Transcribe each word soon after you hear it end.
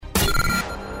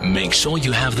Make sure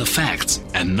you have the facts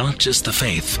and not just the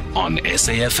faith on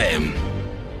SAFM.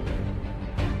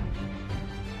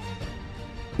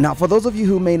 Now, for those of you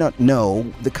who may not know,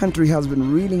 the country has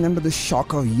been reeling under the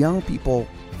shock of young people,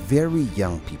 very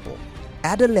young people,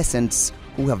 adolescents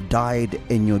who have died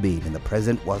in Enyobeni, and the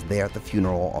president was there at the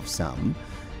funeral of some.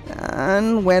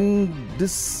 And when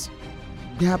this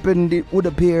happened, it would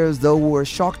appear as though we were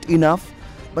shocked enough,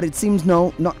 but it seems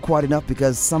no, not quite enough,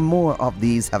 because some more of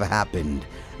these have happened.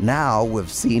 Now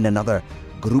we've seen another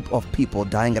group of people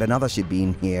dying at another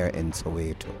shebeen here in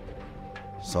Soweto.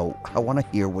 So I want to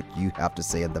hear what you have to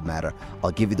say on the matter.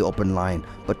 I'll give you the open line.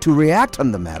 But to react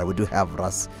on the matter, we do have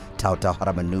Ras Thau Thau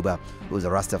who is a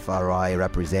Rastafari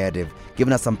representative,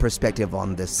 giving us some perspective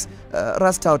on this.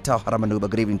 Ras Thau Thau,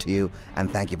 good evening to you, and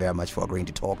thank you very much for agreeing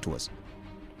to talk to us.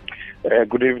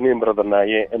 Good evening, Brother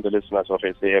Naye and the listeners of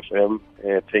SAFM.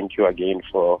 Thank you again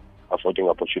for affording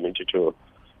opportunity to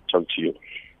talk to you.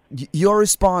 Your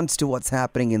response to what's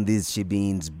happening in these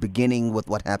shebeens, beginning with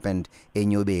what happened in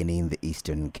Enyobeni in the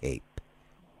Eastern Cape.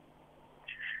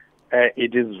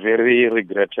 It is very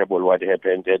regrettable what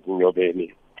happened at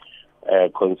Enyobeni,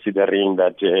 considering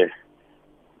that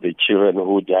the children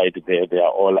who died there, they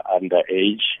are all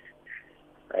underage,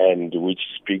 and which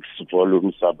speaks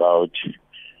volumes about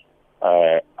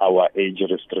our age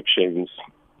restrictions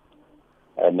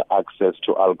and access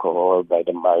to alcohol by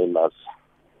the minors.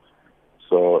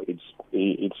 So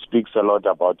it speaks a lot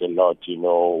about a lot,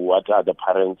 what are the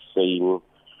parents saying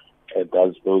at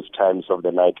those times of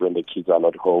the night when the kids are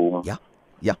not home?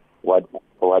 Yeah. What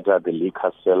are the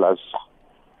liquor sellers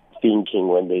thinking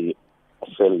when they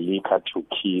sell liquor to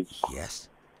kids? Yes.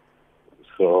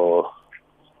 So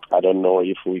I don't know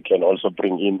if we can also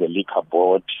bring in the liquor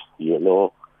board,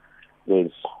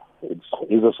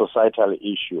 It's a societal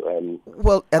issue. And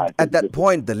well, at that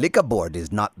point, the liquor board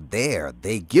is not there.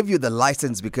 They give you the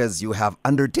license because you have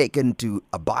undertaken to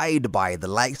abide by the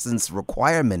license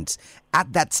requirements.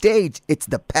 At that stage, it's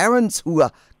the parents who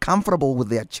are comfortable with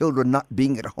their children not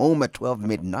being at home at 12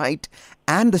 midnight,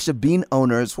 and the shebeen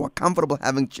owners who are comfortable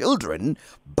having children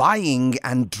buying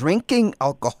and drinking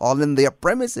alcohol in their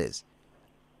premises.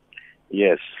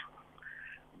 Yes.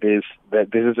 This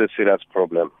is a serious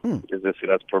problem. It's a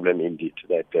serious problem indeed.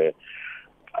 That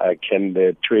can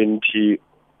the 20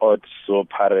 or so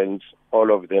parents,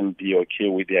 all of them, be okay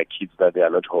with their kids that they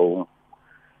are not home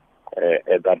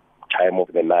at that time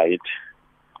of the night?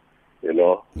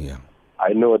 Yeah.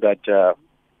 I know that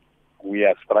we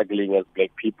are struggling as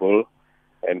black people,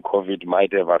 and COVID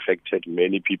might have affected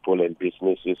many people and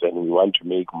businesses, and we want to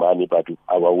make money, but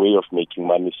our way of making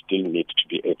money still needs to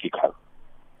be ethical.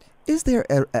 Is there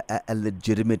a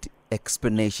legitimate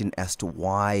explanation as to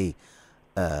why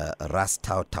Ras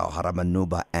Thau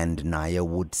Thau and Naya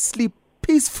would sleep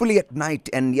peacefully at night,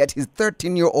 and yet his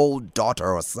 13-year-old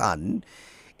daughter or son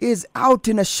is out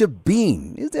in a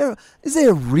shebeen? Is there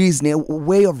a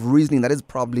way of reasoning that is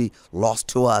probably lost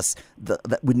to us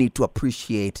that we need to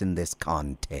appreciate in this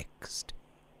context?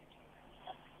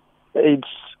 It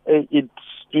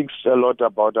speaks a lot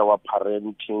about our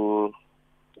parenting.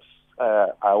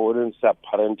 I wouldn't say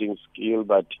parenting skill,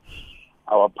 but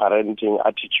our parenting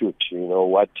attitude.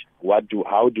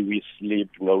 How do we sleep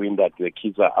knowing that the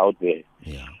kids are out there,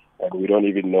 and we don't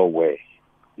even know where,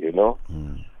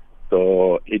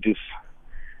 So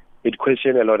it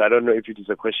questions a lot. I don't know if it is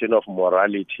a question of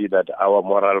morality, that our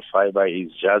moral fiber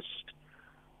is just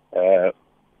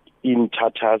in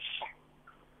tatters,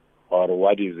 or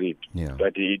what is it? Yeah.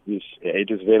 But it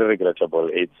is very regrettable.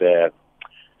 It's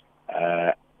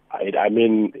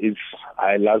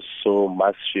I last saw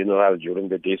mass funeral during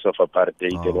the days of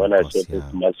apartheid, and when I saw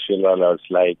this mass funeral, I was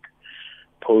like,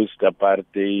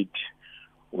 post-apartheid,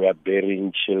 we are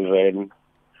burying children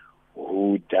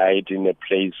who died in a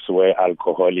place where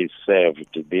alcohol is served.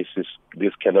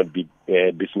 This cannot be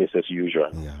business as usual.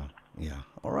 Yeah.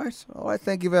 All right.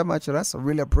 Thank you very much, Ras. I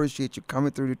really appreciate you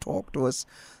coming through to talk to us.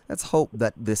 Let's hope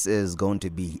that this is going to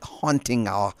be haunting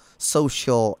our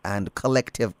social and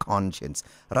collective conscience.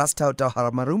 Ras Thau Thau,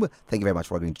 thank you very much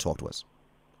for agreeing to talk to us.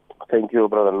 Thank you,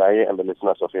 Brother Naye, and the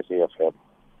listeners of SAFM.